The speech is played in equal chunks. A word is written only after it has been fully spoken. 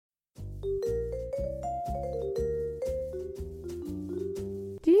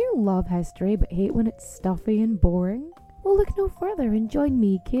you love history but hate when it's stuffy and boring? Well, look no further and join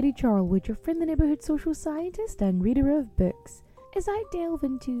me, Katie Charlwood, your friendly neighbourhood social scientist and reader of books, as I delve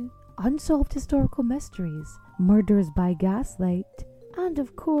into unsolved historical mysteries, murders by gaslight, and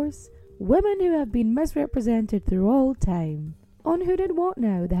of course, women who have been misrepresented through all time. On Who Did What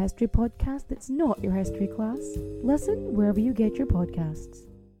Now, the history podcast that's not your history class. Listen wherever you get your podcasts.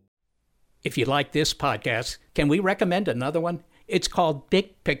 If you like this podcast, can we recommend another one? It's called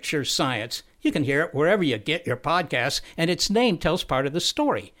Big Picture Science. You can hear it wherever you get your podcasts, and its name tells part of the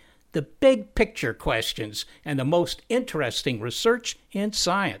story. The big picture questions and the most interesting research in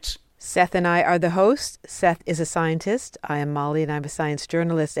science. Seth and I are the hosts. Seth is a scientist. I am Molly, and I'm a science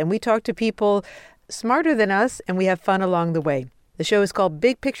journalist. And we talk to people smarter than us, and we have fun along the way. The show is called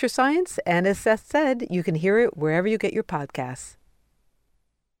Big Picture Science, and as Seth said, you can hear it wherever you get your podcasts.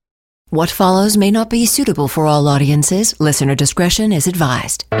 What follows may not be suitable for all audiences. Listener discretion is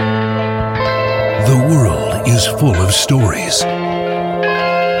advised. The world is full of stories.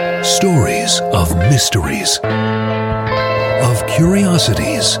 Stories of mysteries, of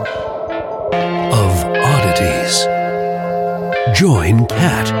curiosities, of oddities. Join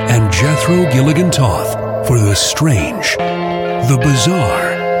Kat and Jethro Gilligan-Toth for the strange, the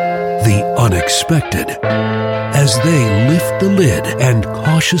bizarre, the unexpected, as they lift the lid and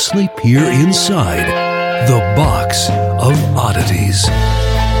cautiously peer inside the box of oddities.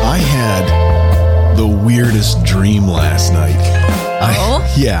 I had the weirdest dream last night.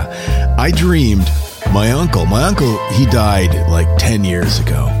 I dreamed my uncle, he died like 10 years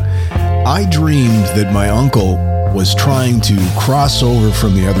ago. I dreamed that my uncle was trying to cross over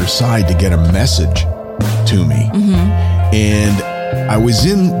from the other side to get a message to me. And I was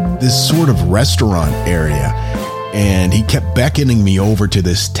in this sort of restaurant area, and he kept beckoning me over to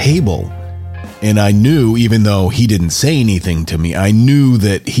this table. And I knew, even though he didn't say anything to me, I knew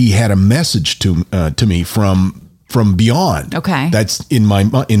that he had a message to me from beyond. Okay. That's in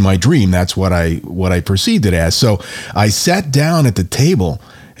my dream. That's what I perceived it as. So I sat down at the table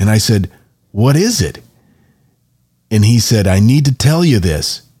and I said, "What is it?" And he said, "I need to tell you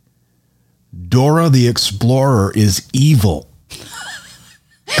this. Dora the Explorer is evil."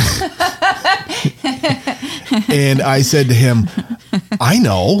 And I said to him, "I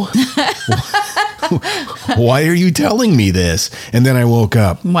know. Why are you telling me this?" And then I woke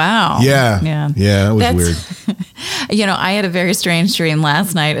up. Wow. Yeah, it was weird. I had a very strange dream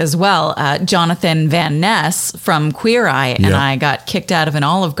last night as well. Jonathan Van Ness from Queer Eye and I got kicked out of an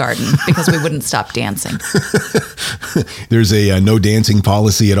Olive Garden because we wouldn't stop dancing. There's a no dancing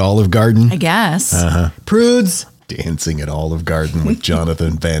policy at Olive Garden? I guess. Prudes. Dancing at Olive Garden with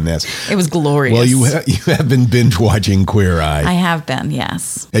Jonathan Van Ness. It was glorious. Well, you have been binge watching Queer Eye. I have been,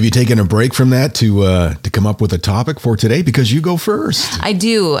 yes. Have you taken a break from that to come up with a topic for today? Because you go first. I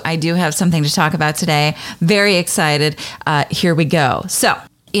do have something to talk about today. Very excited. Here we go. So,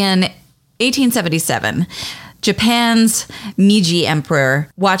 in 1877, Japan's Meiji Emperor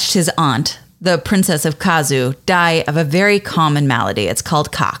watched his aunt, the Princess of Kazu, die of a very common malady. It's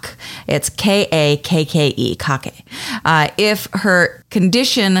called kake. It's K-A-K-K-E, kake. If her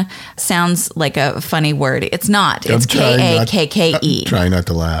condition sounds like a funny word, it's not. It's K-A-K-K-E. Try not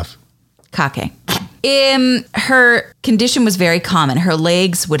to laugh. Kake. Her condition was very common. Her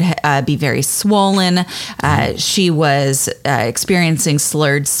legs would be very swollen. She was experiencing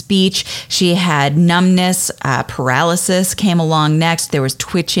slurred speech. She had numbness. Paralysis came along next. There was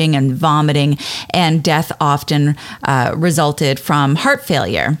twitching and vomiting, and death often resulted from heart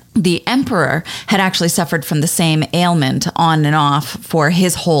failure. The emperor had actually suffered from the same ailment on and off for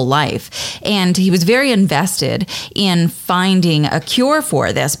his whole life, and he was very invested in finding a cure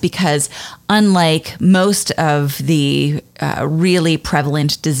for this because unlike most of the really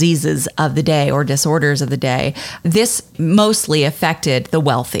prevalent diseases of the day or disorders of the day, this mostly affected the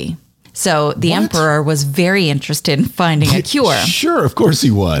wealthy. So the emperor was very interested in finding a cure. Sure, of course he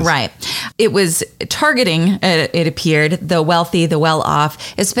was. Right. It was targeting, it appeared, the wealthy, the well-off,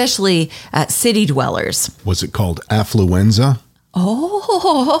 especially city dwellers. Was it called affluenza?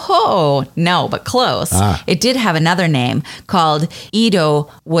 Oh, no, but close. It did have another name called Ido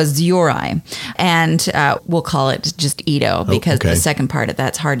Wazuri, and we'll call it just Ido because the second part of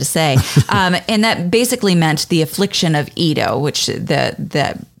that's hard to say. And that basically meant the affliction of Ido, which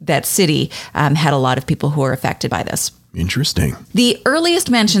that city had a lot of people who were affected by this. Interesting. The earliest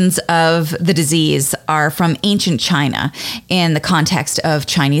mentions of the disease are from ancient China in the context of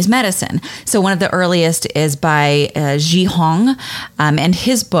Chinese medicine. So one of the earliest is by Zhi Hong and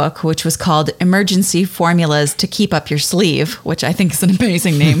his book, which was called Emergency Formulas to Keep Up Your Sleeve, which I think is an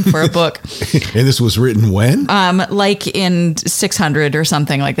amazing name for a book. And this was written when? Like in 600 or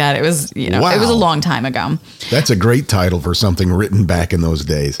something like that. It was, Wow. It was a long time ago. That's a great title for something written back in those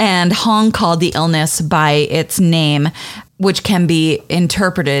days. And Hong called the illness by its name, which can be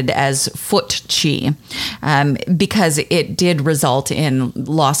interpreted as foot chi, because it did result in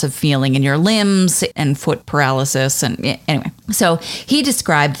loss of feeling in your limbs and foot paralysis. And anyway, so he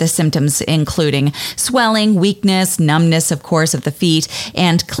described the symptoms including swelling, weakness, numbness, of course, of the feet,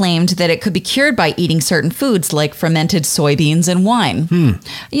 and claimed that it could be cured by eating certain foods like fermented soybeans and wine.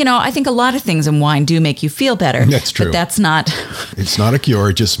 I think a lot of things in wine do make you feel better. That's true. But that's not... It's not a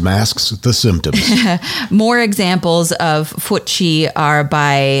cure. It just masks the symptoms. More examples of foot chi are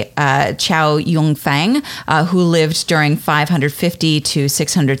by Chow Yun-fang, who lived during 550 to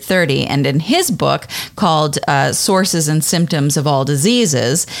 630, and in his book called Sources and Symptoms of All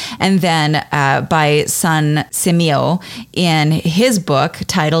Diseases, and then by Sun Simio in his book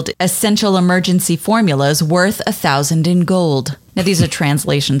titled Essential Emergency Formulas Worth 1,000 in Gold. Now, these are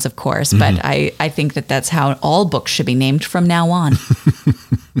translations, of course, but I think that that's how all books should be named from now on.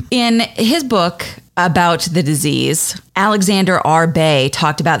 In his book about the disease, Alexander R. Bay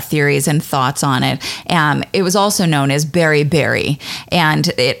talked about theories and thoughts on it. It was also known as beriberi, and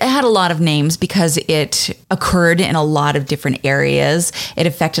it had a lot of names because it occurred in a lot of different areas. It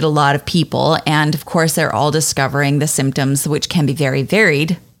affected a lot of people, and of course, they're all discovering the symptoms, which can be very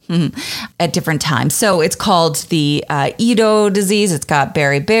varied at different times. So it's called the Edo disease. It's got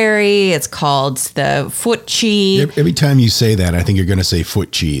beriberi. It's called the foot chi. Every time you say that, I think you're going to say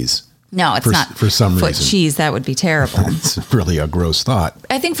foot cheese. No, it's not. For some foot reason. cheese. That would be terrible. It's really a gross thought.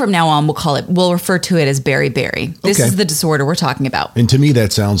 I think from now on, we'll refer to it as beriberi. This Okay. is the disorder we're talking about. And to me,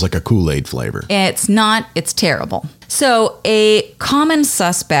 that sounds like a Kool-Aid flavor. It's not. It's terrible. So a common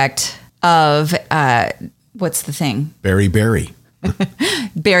suspect of, what's the thing? Beriberi.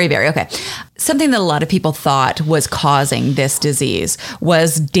 Beriberi. Okay. Something that a lot of people thought was causing this disease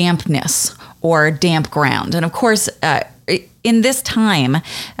was dampness or damp ground. And of course, in this time,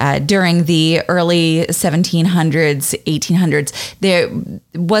 during the early 1700s, 1800s, there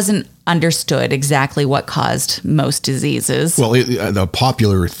wasn't understood exactly what caused most diseases. Well, the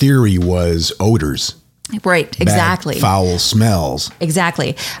popular theory was odors. Right, exactly. Bad, foul smells.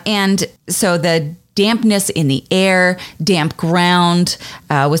 Exactly. And so the dampness in the air, damp ground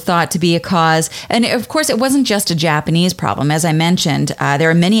was thought to be a cause. And of course, it wasn't just a Japanese problem. As I mentioned, there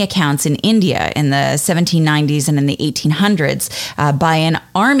are many accounts in India in the 1790s and in the 1800s by an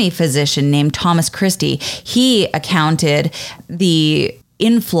army physician named Thomas Christie. He accounted the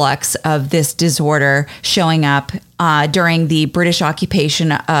influx of this disorder showing up during the British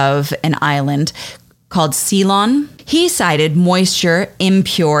occupation of an island called Ceylon. He cited moisture,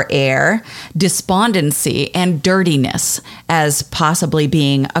 impure air, despondency, and dirtiness as possibly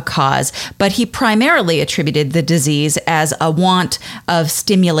being a cause, but he primarily attributed the disease as a want of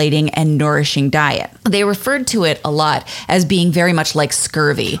stimulating and nourishing diet. They referred to it a lot as being very much like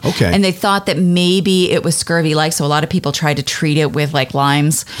scurvy. Okay. And they thought that maybe it was scurvy-like, so a lot of people tried to treat it with like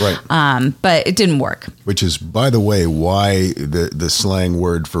limes. Right. But it didn't work. Which is, by the way, why the slang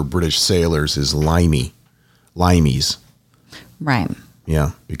word for British sailors is limey. Limeys. Right.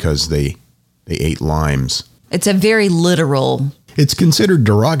 Yeah, because they ate limes. It's a very literal... It's considered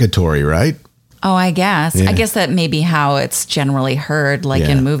derogatory, right? Oh, I guess. Yeah. I guess that may be how it's generally heard, like Yeah.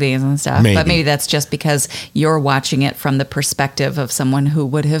 in movies and stuff. Maybe. But maybe that's just because you're watching it from the perspective of someone who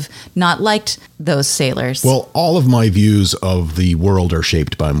would have not liked those sailors. Well, all of my views of the world are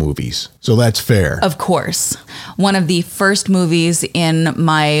shaped by movies, so that's fair. Of course. One of the first movies in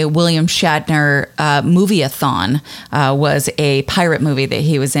my William Shatner movie-a-thon was a pirate movie that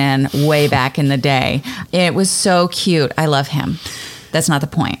he was in way back in the day. It was so cute. I love him. That's not the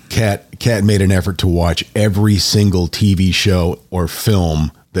point. Kat made an effort to watch every single TV show or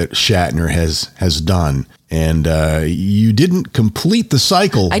film that Shatner has done. And you didn't complete the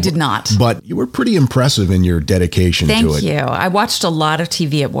cycle. I did not. But you were pretty impressive in your dedication to it. Thank you. I watched a lot of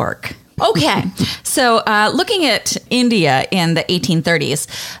TV at work. Okay, so looking at India in the 1830s,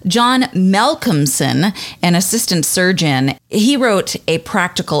 John Malcolmson, an assistant surgeon, he wrote a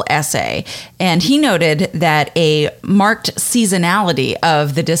practical essay, and he noted that a marked seasonality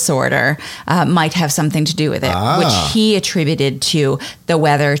of the disorder might have something to do with it, which he attributed to the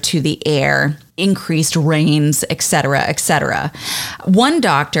weather, to the air increased rains, etc., etc. One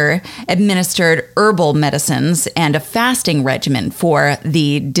doctor administered herbal medicines and a fasting regimen for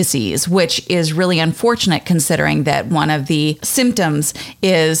the disease, which is really unfortunate considering that one of the symptoms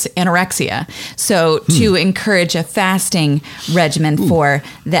is anorexia. So to encourage a fasting regimen for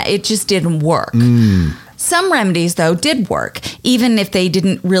that, it just didn't work. Some remedies, though, did work, even if they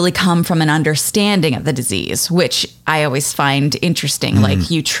didn't really come from an understanding of the disease, which I always find interesting. Like,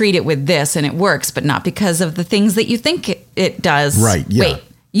 you treat it with this and it works, but not because of the things that you think it does. Right, yeah. Wait,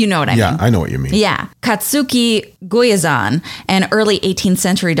 you know what I mean? Yeah, I know what you mean. Yeah. Katsuki Goyazan, an early 18th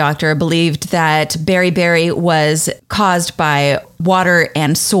century doctor, believed that beriberi was caused by water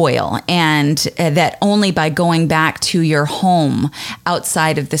and soil, and that only by going back to your home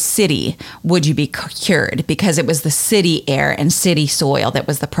outside of the city would you be cured, because it was the city air and city soil that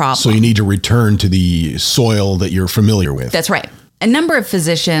was the problem. So you need to return to the soil that you're familiar with. That's right. A number of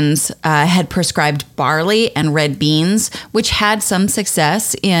physicians had prescribed barley and red beans, which had some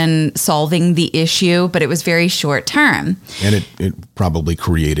success in solving the issue, but it was very short term. And it probably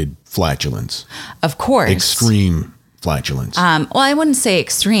created flatulence. Of course. Extreme flatulence. Well, I wouldn't say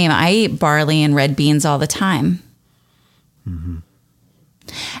extreme. I eat barley and red beans all the time.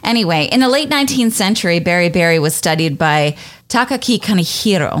 Anyway, in the late 19th century, beriberi was studied by Takaki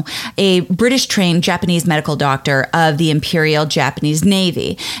Kanehiro, a British-trained Japanese medical doctor of the Imperial Japanese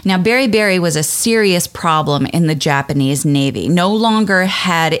Navy. Now, beriberi was a serious problem in the Japanese Navy. No longer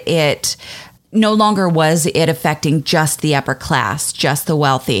was it affecting just the upper class, just the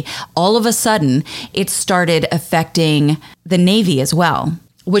wealthy. All of a sudden, it started affecting the Navy as well,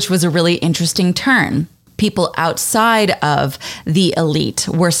 which was a really interesting turn. People outside of the elite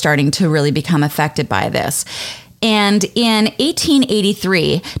were starting to really become affected by this. And in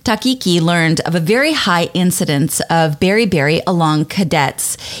 1883, Takiki learned of a very high incidence of beriberi along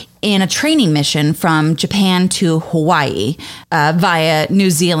cadets in a training mission from Japan to Hawaii via New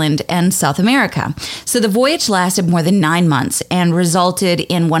Zealand and South America. So the voyage lasted more than 9 months and resulted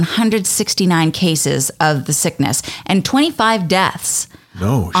in 169 cases of the sickness and 25 deaths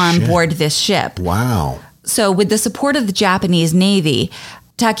on board this ship. Wow. So with the support of the Japanese Navy,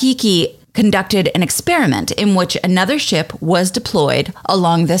 Takiki conducted an experiment in which another ship was deployed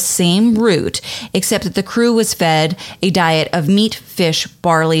along the same route, except that the crew was fed a diet of meat, fish,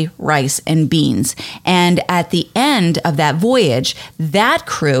 barley, rice, and beans. And at the end of that voyage, that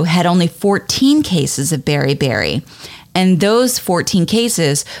crew had only 14 cases of beriberi. And those 14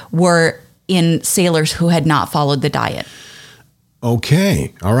 cases were in sailors who had not followed the diet.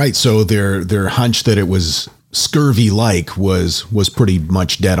 Okay. All right. So their hunch that it was scurvy-like was pretty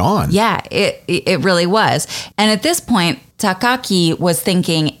much dead on. Yeah, it really was. And at this point, Takaki was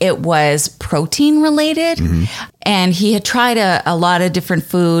thinking it was protein related. And he had tried a lot of different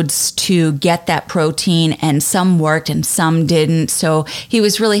foods to get that protein, and some worked and some didn't. So he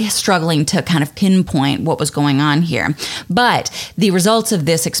was really struggling to kind of pinpoint what was going on here. But the results of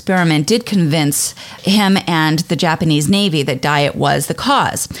this experiment did convince him and the Japanese Navy that diet was the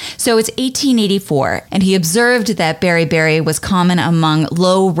cause. So it's 1884, and he observed that beriberi was common among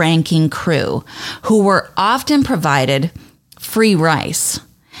low-ranking crew who were often provided free rice,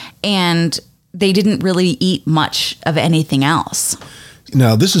 and they didn't really eat much of anything else.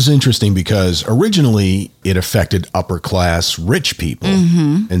 Now, this is interesting because originally it affected upper class rich people.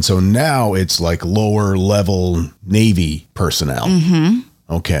 And so now it's like lower level Navy personnel.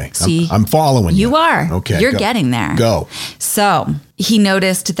 Okay. See, I'm following you. You are. Okay. You're getting there. Go. So he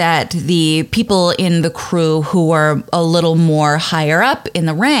noticed that the people in the crew who were a little more higher up in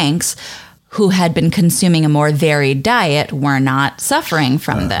the ranks, who had been consuming a more varied diet, were not suffering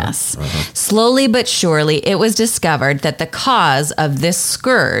from this. Slowly but surely, it was discovered that the cause of this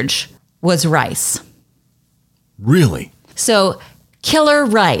scourge was rice. Really? So, killer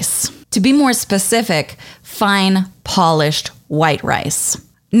rice. To be more specific, fine, polished white rice.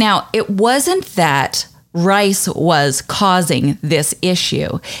 Now, it wasn't that rice was causing this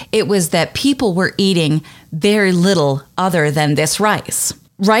issue. It was that people were eating very little other than this rice.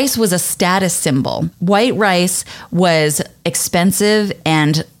 Rice was a status symbol. White rice was expensive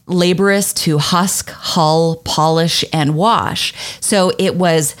and laborious to husk, hull, polish, and wash. So it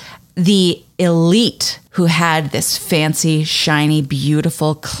was the elite who had this fancy, shiny,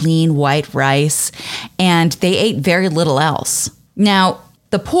 beautiful, clean white rice, and they ate very little else. Now,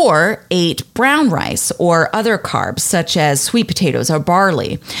 the poor ate brown rice or other carbs, such as sweet potatoes or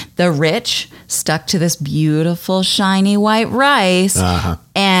barley. The rich stuck to this beautiful, shiny white rice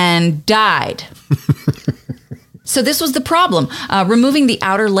and died. So this was the problem. Removing the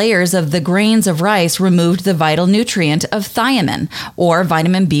outer layers of the grains of rice removed the vital nutrient of thiamine, or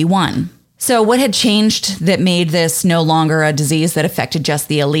vitamin B1. So what had changed that made this no longer a disease that affected just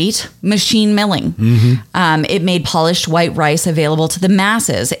the elite? Machine milling. It made polished white rice available to the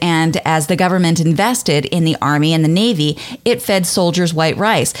masses. And as the government invested in the Army and the Navy, it fed soldiers white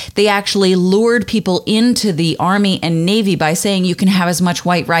rice. They actually lured people into the Army and Navy by saying you can have as much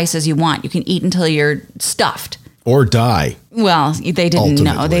white rice as you want. You can eat until you're stuffed. Or die. Well, they didn't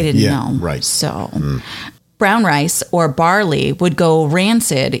know. They didn't know. Right. So... Brown rice or barley would go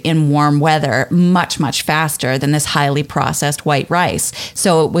rancid in warm weather much, much faster than this highly processed white rice.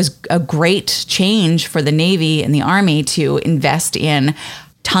 So it was a great change for the Navy and the Army to invest in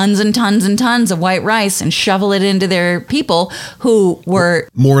tons and tons and tons of white rice and shovel it into their people who were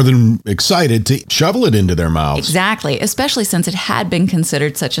more than excited to shovel it into their mouths. Exactly, especially since it had been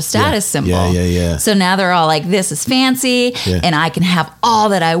considered such a status symbol. Yeah. So now they're all like, this is fancy and I can have all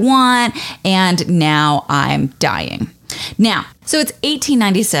that I want, and now I'm dying. Now, so it's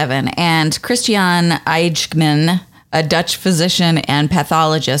 1897 and Christian Eichmann, a Dutch physician and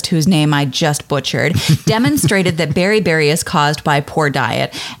pathologist whose name I just butchered, demonstrated that beriberi is caused by poor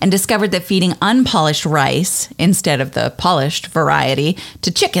diet and discovered that feeding unpolished rice instead of the polished variety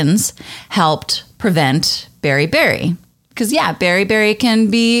to chickens helped prevent beriberi. Because, beriberi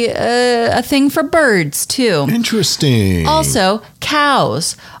can be a thing for birds, too. Interesting. Also,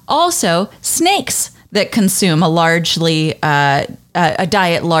 cows. Also, snakes that consume a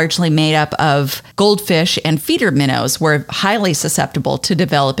diet largely made up of goldfish and feeder minnows were highly susceptible to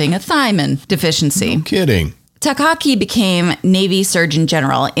developing a thiamine deficiency. No kidding. Takaki became Navy Surgeon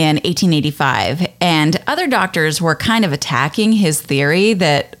General in 1885, and other doctors were kind of attacking his theory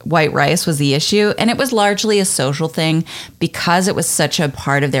that white rice was the issue, and it was largely a social thing because it was such a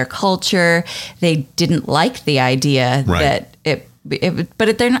part of their culture. They didn't like the idea that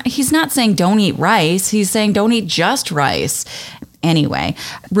he's not saying don't eat rice. He's saying don't eat just rice. Anyway,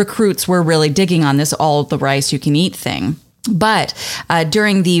 recruits were really digging on this all the rice you can eat thing. But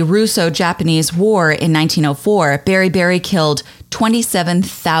during the Russo-Japanese War in 1904, beriberi killed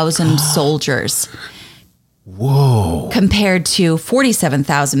 27,000 soldiers. Whoa. Compared to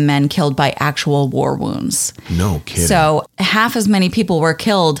 47,000 men killed by actual war wounds. No kidding. So half as many people were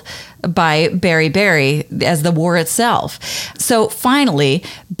killed by beriberi as the war itself. So finally,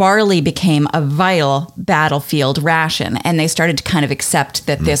 barley became a vital battlefield ration, and they started to kind of accept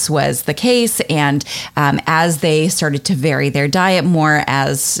that this was the case. And as they started to vary their diet more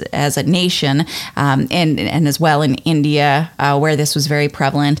as a nation, and as well in India, where this was very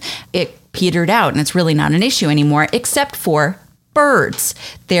prevalent, it petered out, and it's really not an issue anymore, except for birds.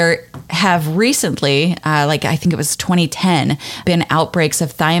 There have recently, I think it was 2010, been outbreaks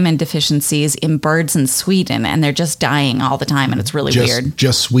of thiamine deficiencies in birds in Sweden, and they're just dying all the time, and it's really weird.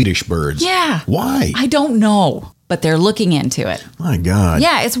 Just Swedish birds? Yeah. Why? I don't know, but they're looking into it. My God.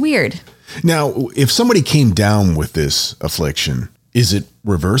 Yeah, it's weird. Now, if somebody came down with this affliction, is it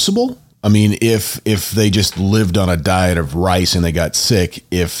reversible? I mean, if they just lived on a diet of rice and they got sick,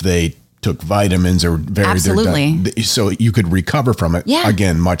 if they took vitamins or varied Absolutely. their diet, so you could recover from it,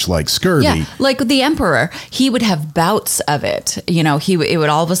 again, much like scurvy. Yeah, like the emperor, he would have bouts of it. You know, it would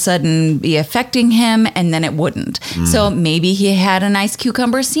all of a sudden be affecting him, and then it wouldn't. So maybe he had a nice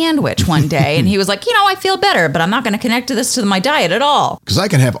cucumber sandwich one day, and he was like, I feel better, but I'm not going to connect this to my diet at all. Because I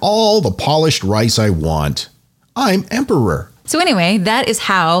can have all the polished rice I want. I'm emperor. So anyway, that is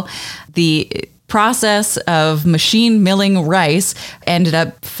how the process of machine milling rice ended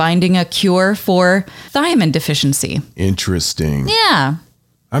up finding a cure for thiamine deficiency. Interesting. Yeah.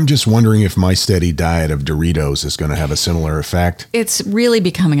 I'm just wondering if my steady diet of Doritos is going to have a similar effect. It's really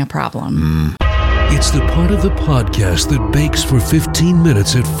becoming a problem. It's the part of the podcast that bakes for 15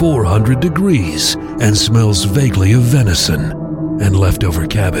 minutes at 400 degrees and smells vaguely of venison and leftover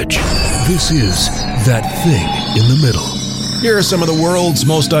cabbage. This is That Thing in the Middle. Here are some of the world's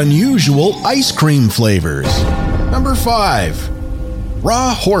most unusual ice cream flavors. Number 5,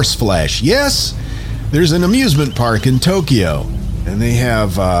 raw horseflesh. Yes, there's an amusement park in Tokyo, and they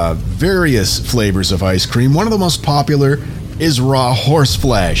have various flavors of ice cream. One of the most popular is raw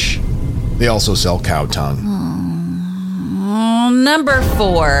horseflesh. They also sell cow tongue. Number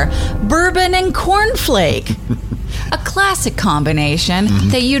 4, bourbon and cornflake. A classic combination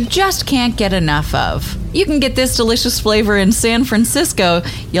that you just can't get enough of. You can get this delicious flavor in San Francisco.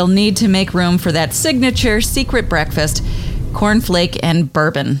 You'll need to make room for that signature secret breakfast, cornflake and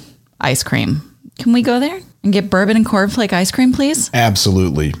bourbon ice cream. Can we go there and get bourbon and cornflake ice cream, please?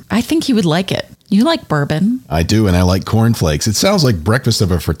 Absolutely. I think you would like it. You like bourbon. I do, and I like cornflakes. It sounds like breakfast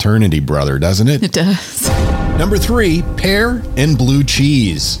of a fraternity brother, doesn't it? It does. Number 3, pear and blue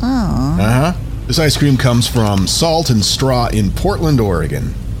cheese. Oh. This ice cream comes from Salt and Straw in Portland,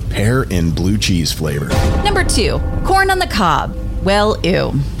 Oregon. pear and blue cheese flavor. Number 2, corn on the cob. Well,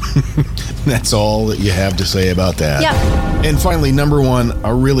 ew. That's all that you have to say about that. Yep. And finally, number 1,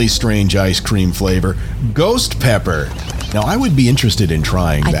 a really strange ice cream flavor, ghost pepper. Now, I would be interested in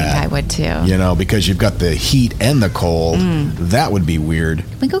trying that. I think I would too. You know, because you've got the heat and the cold. That would be weird.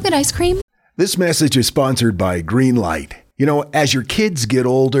 Can we go get ice cream? This message is sponsored by Greenlight. You know, as your kids get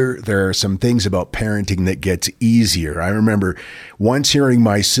older, there are some things about parenting that gets easier. I remember once hearing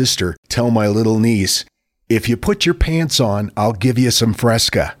my sister tell my little niece, "If you put your pants on, I'll give you some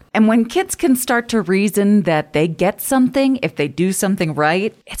Fresca." And when kids can start to reason that they get something if they do something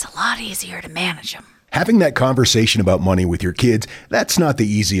right, it's a lot easier to manage them. Having that conversation about money with your kids, that's not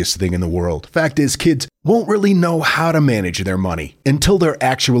the easiest thing in the world. Fact is, kids won't really know how to manage their money until they're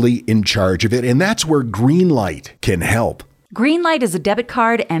actually in charge of it, and that's where Greenlight can help. Greenlight is a debit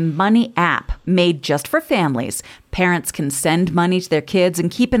card and money app made just for families. Parents can send money to their kids and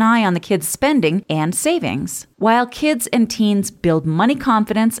keep an eye on the kids' spending and savings, while kids and teens build money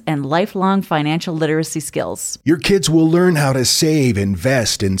confidence and lifelong financial literacy skills. Your kids will learn how to save,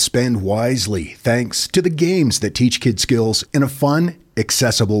 invest, and spend wisely thanks to the games that teach kids skills in a fun,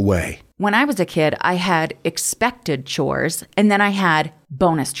 accessible way. When I was a kid, I had expected chores, and then I had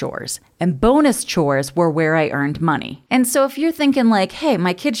bonus chores. And bonus chores were where I earned money. And so if you're thinking like, hey,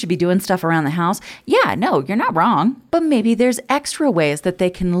 my kid should be doing stuff around the house, yeah, no, you're not wrong. But maybe there's extra ways that they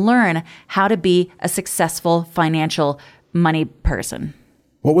can learn how to be a successful financial money person.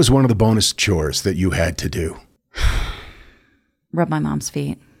 What was one of the bonus chores that you had to do? Rub my mom's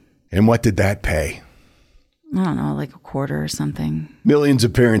feet. And what did that pay? I don't know, like a quarter or something. Millions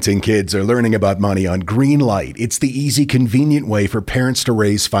of parents and kids are learning about money on Greenlight. It's the easy, convenient way for parents to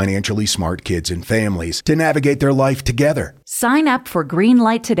raise financially smart kids and families to navigate their life together. Sign up for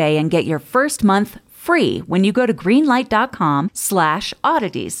Greenlight today and get your first month free when you go to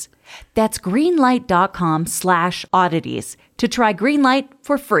greenlight.com/oddities. That's greenlight.com/oddities to try Greenlight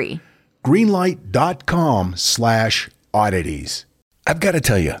for free. Greenlight.com/oddities. I've got to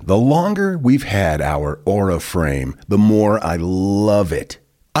tell you, the longer we've had our Aura frame, the more I love it.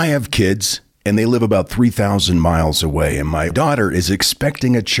 I have kids, and they live about 3,000 miles away, and my daughter is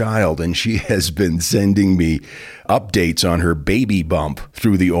expecting a child, and she has been sending me updates on her baby bump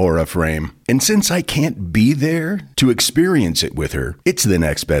through the Aura frame. And since I can't be there to experience it with her, it's the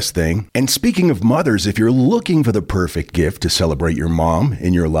next best thing. And speaking of mothers, if you're looking for the perfect gift to celebrate your mom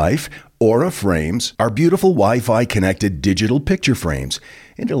in your life, Aura frames are beautiful Wi-Fi connected digital picture frames.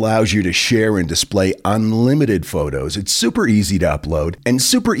 It allows you to share and display unlimited photos. It's super easy to upload and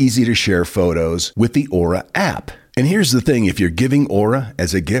super easy to share photos with the Aura app. And here's the thing, if you're giving Aura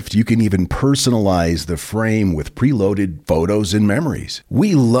as a gift, you can even personalize the frame with preloaded photos and memories.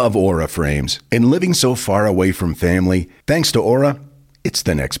 We love Aura frames, and living so far away from family, thanks to Aura, it's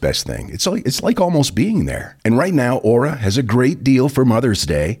the next best thing. It's like almost being there. And right now, Aura has a great deal for Mother's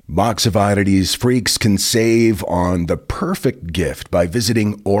Day. Box of Oddities freaks can save on the perfect gift by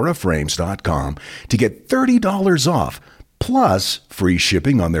visiting auraframes.com to get $30 off, plus free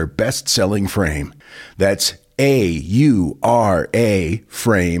shipping on their best-selling frame. That's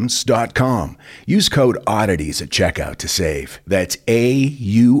auraframes.com. Use code oddities at checkout to save. That's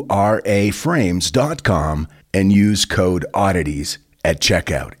auraframes.com and use code oddities at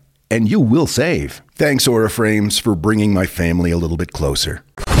checkout, and you will save. Thanks, Aura Frames, for bringing my family a little bit closer.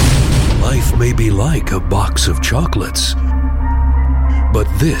 Life may be like a box of chocolates, but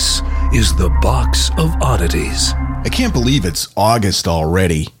this is the Box of Oddities. I can't believe it's August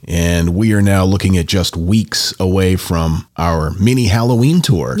already, and we are now looking at just weeks away from our mini Halloween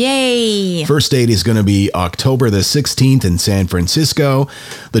tour. Yay! First date is going to be October the 16th in San Francisco,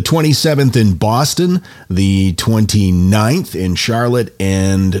 the 27th in Boston, the 29th in Charlotte,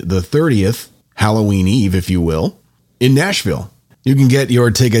 and the 30th, Halloween Eve, if you will, in Nashville. You can get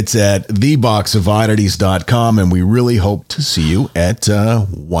your tickets at theboxofoddities.com, and we really hope to see you at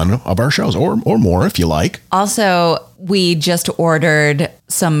one of our shows, or more if you like. Also, we just ordered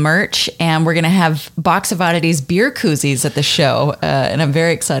some merch, and we're going to have Box of Oddities beer koozies at the show, and I'm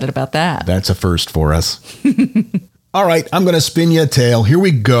very excited about that. That's a first for us. All right, I'm going to spin you a tale. Here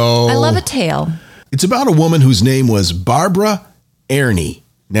we go. I love a tale. It's about a woman whose name was Barbara Ernie.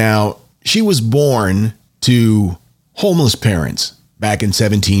 Now, she was born to homeless parents back in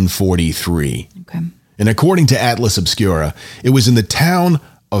 1743. Okay. And according to Atlas Obscura, it was in the town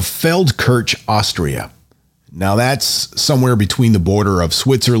of Feldkirch, Austria. Now that's somewhere between the border of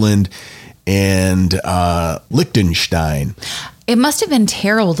Switzerland and Liechtenstein. It must have been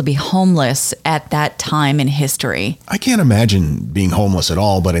terrible to be homeless at that time in history. I can't imagine being homeless at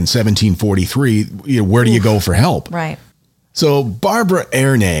all, but in 1743, where do you go for help? Right. So Barbara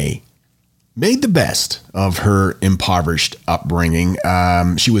Ernay made the best of her impoverished upbringing.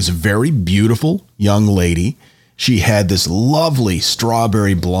 She was a very beautiful young lady. She had this lovely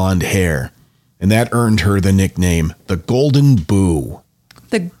strawberry blonde hair, and that earned her the nickname the Golden Boo.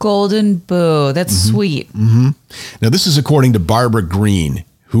 The Golden Boo. That's sweet. Mm-hmm. Now, this is according to Barbara Green,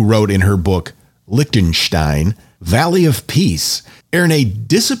 who wrote in her book, Liechtenstein, Valley of Peace. Ernay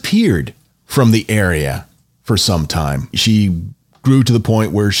disappeared from the area for some time. She grew to the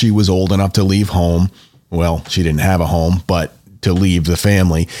point where she was old enough to leave home. Well, she didn't have a home, but to leave the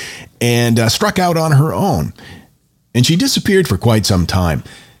family, and struck out on her own. And she disappeared for quite some time.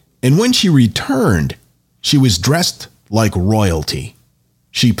 And when she returned, she was dressed like royalty.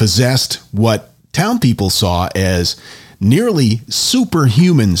 She possessed what town people saw as nearly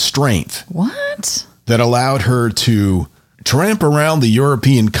superhuman strength. What? That allowed her to tramp around the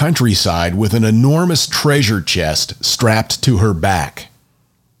European countryside with an enormous treasure chest strapped to her back.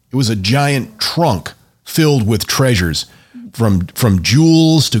 It was a giant trunk filled with treasures, from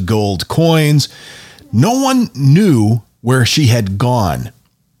jewels to gold coins. No one knew where she had gone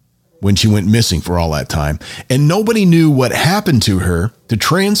when she went missing for all that time, and nobody knew what happened to her to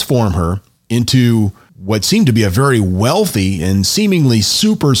transform her into what seemed to be a very wealthy and seemingly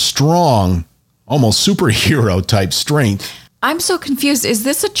super strong, almost superhero type strength. I'm so confused. Is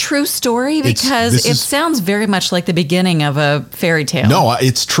this a true story? Because it sounds very much like the beginning of a fairy tale. No,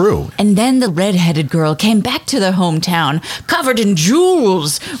 it's true. And then the red-headed girl came back to their hometown, covered in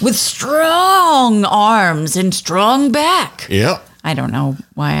jewels, with strong arms and strong back. Yep. I don't know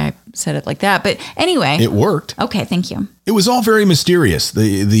why I said it like that, but anyway. It worked. Okay, thank you. It was all very mysterious.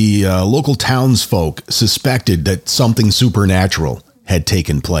 The local townsfolk suspected that something supernatural had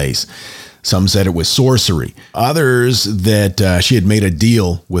taken place. Some said it was sorcery. Others that she had made a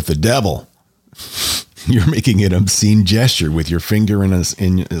deal with the devil. You're making an obscene gesture with your finger in a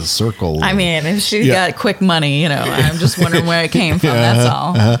circle. I mean, if she got quick money, I'm just wondering where it came from. That's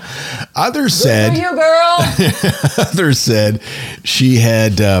all. Others said, "Good for you, girl." Others said she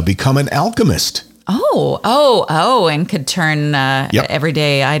had become an alchemist. And could turn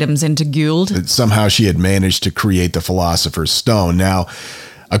everyday items into gold. That somehow she had managed to create the Philosopher's Stone. Now,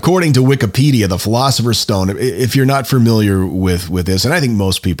 according to Wikipedia, the Philosopher's Stone, if you're not familiar with this, and I think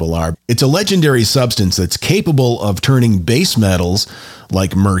most people are, it's a legendary substance that's capable of turning base metals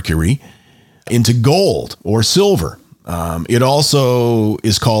like mercury into gold or silver. It also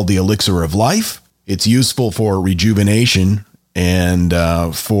is called the elixir of life. It's useful for rejuvenation and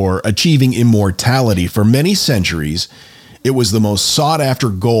for achieving immortality. For many centuries, it was the most sought-after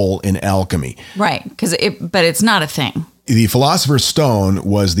goal in alchemy. Right, but it's not a thing. The Philosopher's Stone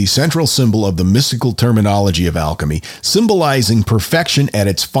was the central symbol of the mystical terminology of alchemy, symbolizing perfection at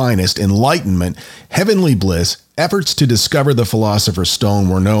its finest, enlightenment, heavenly bliss. Efforts to discover the Philosopher's Stone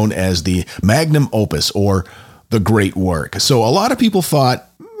were known as the magnum opus, or the great work. So a lot of people thought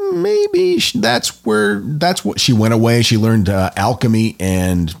maybe that's what she went away. She learned alchemy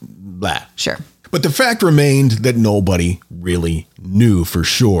and blah. Sure. But the fact remained that nobody really knew for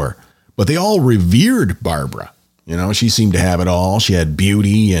sure. But they all revered Barbara. She seemed to have it all. She had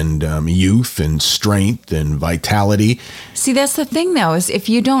beauty and youth and strength and vitality. See, that's the thing, though, is if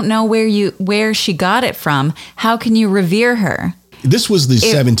you don't know where she got it from, how can you revere her? This was the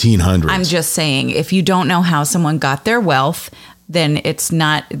 1700s. I'm just saying, if you don't know how someone got their wealth, then it's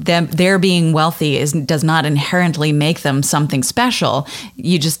not them. Their being wealthy does not inherently make them something special.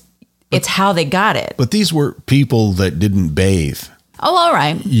 It's how they got it. But these were people that didn't bathe. Oh, all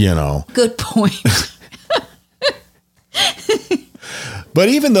right. Good point. But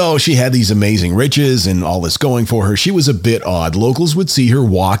even though she had these amazing riches and all this going for her, she was a bit odd. Locals would see her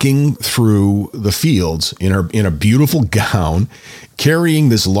walking through the fields in a beautiful gown, carrying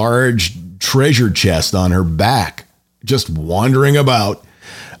this large treasure chest on her back, just wandering about.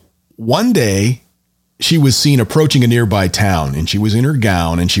 One day, she was seen approaching a nearby town, and she was in her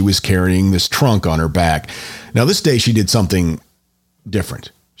gown, and she was carrying this trunk on her back. Now, this day, she did something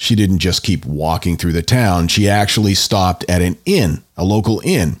different. She didn't just keep walking through the town. She actually stopped at an inn, a local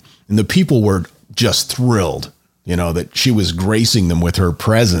inn, and the people were just thrilled, that she was gracing them with her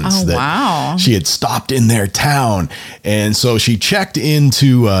presence. Wow. She had stopped in their town. And so she checked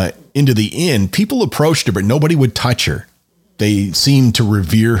into the inn. People approached her, but nobody would touch her. They seemed to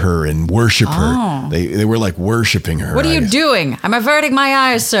revere her and worship her. They were like worshiping her. What are you doing? I'm averting my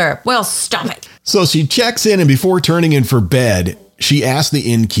eyes, sir. Well, stop it. So she checks in, and before turning in for bed, she asked the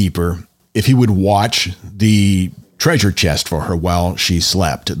innkeeper if he would watch the treasure chest for her while she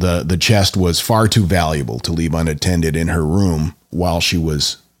slept. The chest was far too valuable to leave unattended in her room while she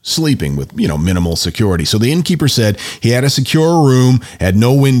was sleeping with, minimal security. So the innkeeper said he had a secure room, had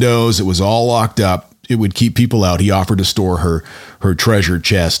no windows. It was all locked up. It would keep people out. He offered to store her treasure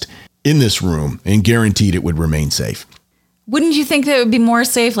chest in this room and guaranteed it would remain safe. Wouldn't you think that it would be more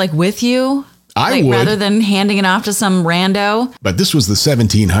safe, like with you? I would. Rather than handing it off to some rando? But this was the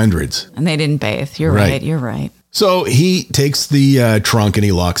 1700s. And they didn't bathe. You're right. You're right. So he takes the trunk and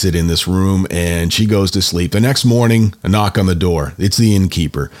he locks it in this room, and she goes to sleep. The next morning, a knock on the door. It's the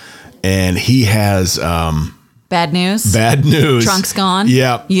innkeeper. And he has... Bad news? Bad news. Trunk's gone?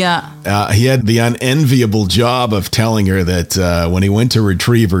 Yeah. Yeah. He had the unenviable job of telling her that when he went to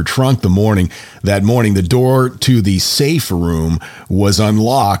retrieve her trunk that morning, the door to the safe room was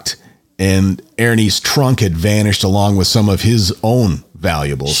unlocked, and Ernie's trunk had vanished along with some of his own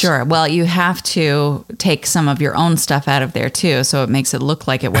valuables. Sure. Well, you have to take some of your own stuff out of there too, so it makes it look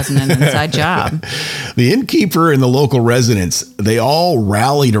like it wasn't an inside job. The innkeeper and the local residents, they all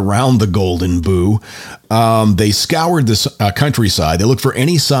rallied around the Golden Boo. They scoured the countryside. They looked for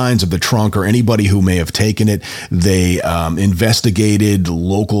any signs of the trunk or anybody who may have taken it. They investigated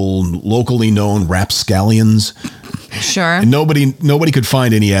locally known rapscallions. Sure. And nobody could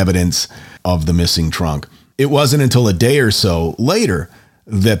find any evidence of the missing trunk. It wasn't until a day or so later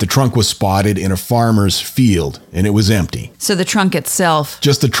that the trunk was spotted in a farmer's field, and it was empty. So the trunk itself.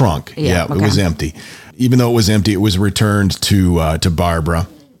 Just the trunk. Yeah, okay. It was empty. Even though it was empty, it was returned to Barbara,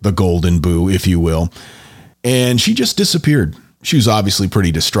 the Golden Boo, if you will. And she just disappeared. She was obviously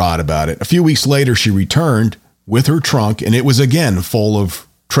pretty distraught about it. A few weeks later, she returned with her trunk, and it was again full of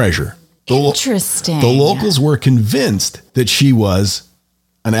treasure. Interesting. The locals were convinced that she was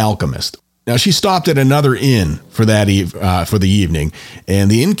an alchemist. Now, she stopped at another inn for the evening, and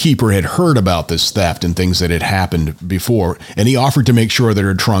the innkeeper had heard about this theft and things that had happened before, and he offered to make sure that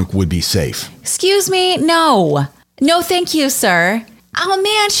her trunk would be safe. Excuse me? No. No, thank you, sir. Oh,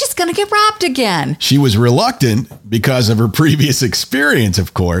 man, she's going to get robbed again. She was reluctant because of her previous experience,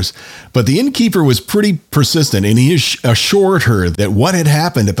 of course, but the innkeeper was pretty persistent, and he assured her that what had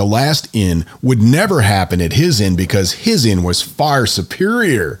happened at the last inn would never happen at his inn because his inn was far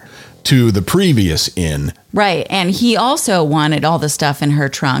superior to the previous inn. Right, and he also wanted all the stuff in her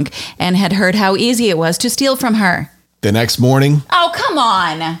trunk and had heard how easy it was to steal from her. The next morning... Oh, come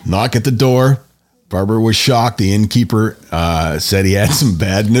on! Knock at the door. Barbara was shocked. The innkeeper said he had some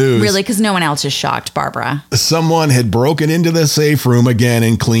bad news. Really? Because no one else is shocked, Barbara. Someone had broken into the safe room again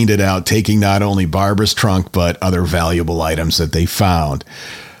and cleaned it out, taking not only Barbara's trunk, but other valuable items that they found.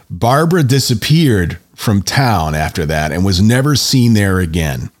 Barbara disappeared from town after that and was never seen there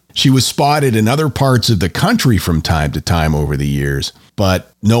again. She was spotted in other parts of the country from time to time over the years,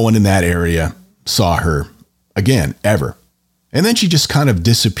 but no one in that area saw her again, ever. And then she just kind of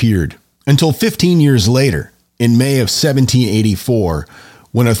disappeared until 15 years later, in May of 1784,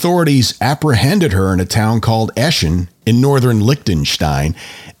 when authorities apprehended her in a town called Eschen in northern Liechtenstein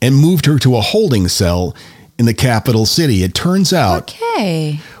and moved her to a holding cell in the capital city. It turns out,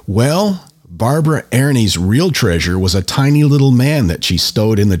 Barbara Ernie's real treasure was a tiny little man that she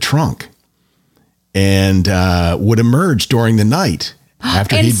stowed in the trunk and would emerge during the night.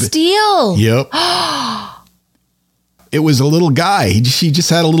 After and steal. Yep. It was a little guy. She just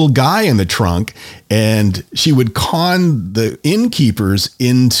had a little guy in the trunk, and she would con the innkeepers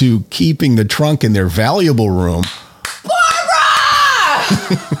into keeping the trunk in their valuable room. Barbara!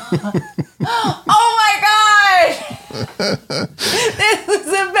 Oh my God! This is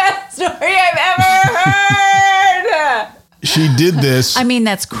the best story I've ever heard! She did this. I mean,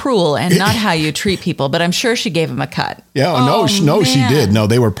 that's cruel and not how you treat people, but I'm sure she gave him a cut. Yeah, she did. No,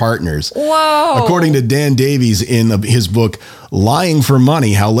 they were partners. Whoa. According to Dan Davies in his book, Lying for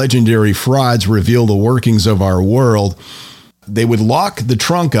Money, How Legendary Frauds Reveal the Workings of Our World, they would lock the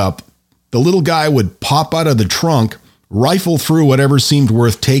trunk up. The little guy would pop out of the trunk, rifle through whatever seemed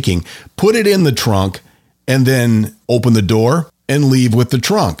worth taking, put it in the trunk, and then open the door and leave with the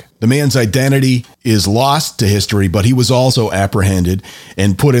trunk. The man's identity is lost to history, but he was also apprehended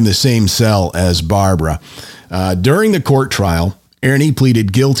and put in the same cell as Barbara. During the court trial, Ernie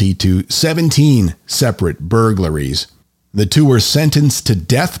pleaded guilty to 17 separate burglaries. The two were sentenced to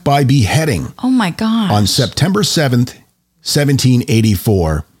death by beheading. Oh my God. On September 7th,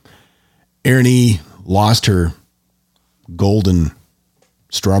 1784, Ernie lost her golden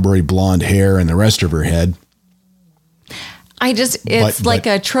strawberry blonde hair and the rest of her head. It's like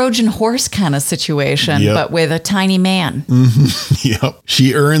a Trojan horse kind of situation, yep. But with a tiny man. Mm-hmm. Yep.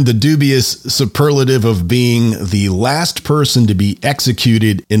 She earned the dubious superlative of being the last person to be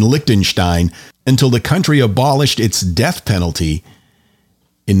executed in Liechtenstein until the country abolished its death penalty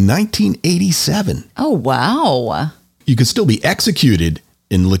in 1987. Oh, wow. You could still be executed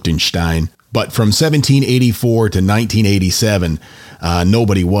in Liechtenstein. But from 1784 to 1987,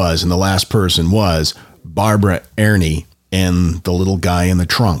 nobody was. And the last person was Barbara Ernie and the little guy in the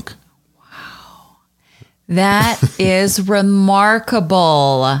trunk. That is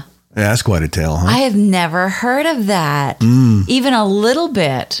remarkable. Yeah, that's quite a tale, huh? I have never heard of that. Even a little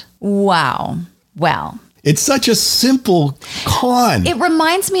bit. Wow. Well, it's such a simple con. it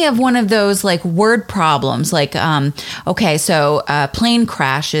reminds me of one of those like word problems. Like, okay, so a plane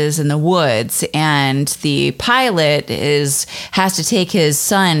crashes in the woods and the pilot has to take his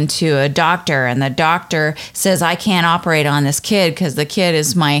son to a doctor, and the doctor says, I can't operate on this kid because the kid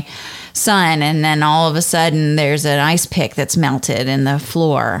is my son. And then all of a sudden there's an ice pick that's melted in the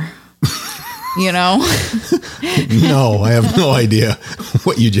floor. You know? No, I have no idea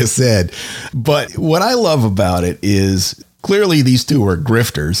what you just said. But what I love about it is clearly these two are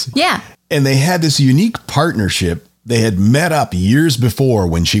grifters. Yeah. And they had this unique partnership. They had met up years before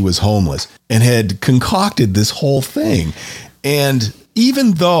when she was homeless and had concocted this whole thing. And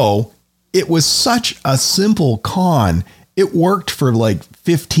even though it was such a simple con, it worked for like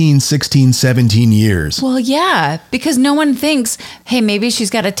 15, 16, 17 years. Well, yeah, because no one thinks, hey, maybe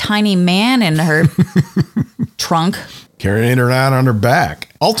she's got a tiny man in her trunk. Carrying her around on her back.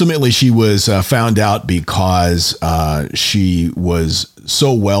 Ultimately, she was found out because she was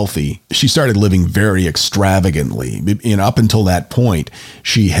so wealthy. She started living very extravagantly. And up until that point,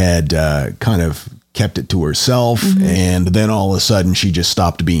 she had kind of kept it to herself. And then all of a sudden she just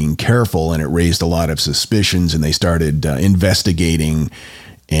stopped being careful, and it raised a lot of suspicions, and they started investigating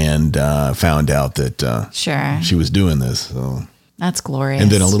and found out that she was doing this. So that's glorious.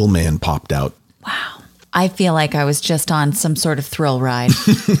 And then a little man popped out. Wow. I feel like I was just on some sort of thrill ride.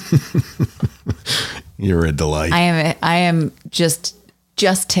 You're a delight. I am just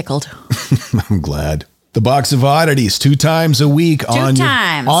tickled. I'm glad. The Box of Oddities, 2 times a week on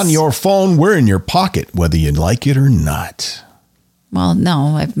your phone. We're in your pocket, whether you like it or not. Well,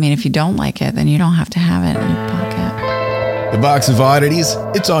 no. I mean, if you don't like it, then you don't have to have it in your pocket. The Box of Oddities,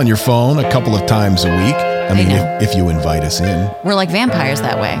 it's on your phone a couple of times a week. I mean, if you invite us in. We're like vampires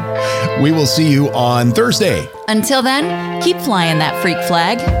that way. We will see you on Thursday. Until then, keep flying that freak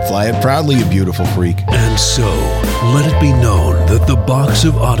flag. Fly it proudly, you beautiful freak. And so, let it be known that the Box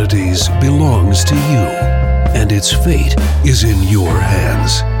of Oddities belongs to you, and its fate is in your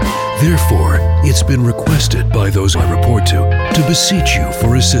hands. Therefore, it's been requested by those I report to beseech you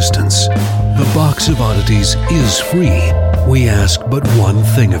for assistance. The Box of Oddities is free. We ask but one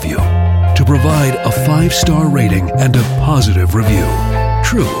thing of you: to provide a 5-star rating and a positive review.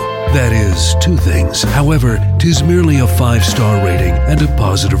 True, that is 2 things. However, 'tis merely a 5-star rating and a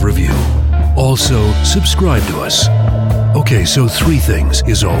positive review. Also, subscribe to us. Okay, so 3 things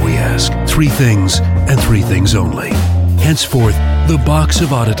is all we ask. 3 things and 3 things only. Henceforth, the Box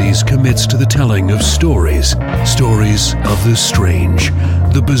of Oddities commits to the telling of stories. Stories of the strange,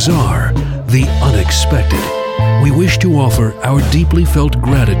 the bizarre, the unexpected. We wish to offer our deeply felt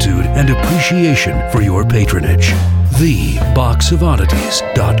gratitude and appreciation for your patronage.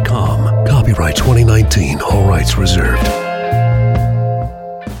 TheBoxOfOddities.com. Copyright 2019. All rights reserved.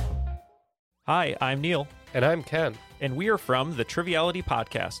 Hi, I'm Neil. And I'm Ken. And we are from the Triviality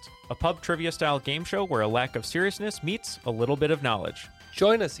Podcast, a pub trivia-style game show where a lack of seriousness meets a little bit of knowledge.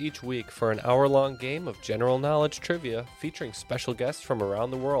 Join us each week for an hour-long game of general knowledge trivia featuring special guests from around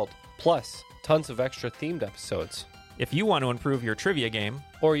the world, plus tons of extra themed episodes. If you want to improve your trivia game,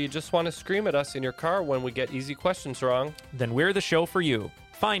 or you just want to scream at us in your car when we get easy questions wrong, then we're the show for you.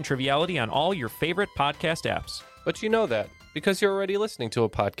 Find Triviality on all your favorite podcast apps. But you know that, because you're already listening to a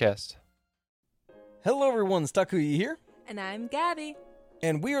podcast. Hello everyone, Takuya here. And I'm Gabby.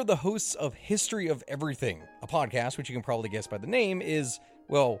 And we are the hosts of History of Everything, a podcast which you can probably guess by the name is,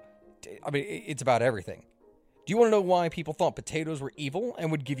 well, I mean, it's about everything. Do you want to know why people thought potatoes were evil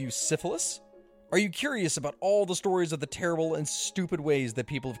and would give you syphilis? Are you curious about all the stories of the terrible and stupid ways that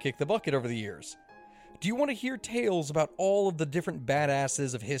people have kicked the bucket over the years? Do you want to hear tales about all of the different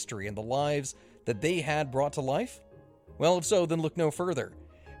badasses of history and the lives that they had brought to life? Well, if so, then look no further.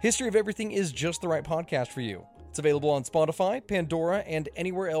 History of Everything is just the right podcast for you. It's available on Spotify, Pandora, and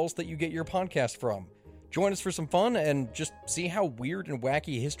anywhere else that you get your podcast from. Join us for some fun and just see how weird and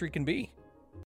wacky history can be.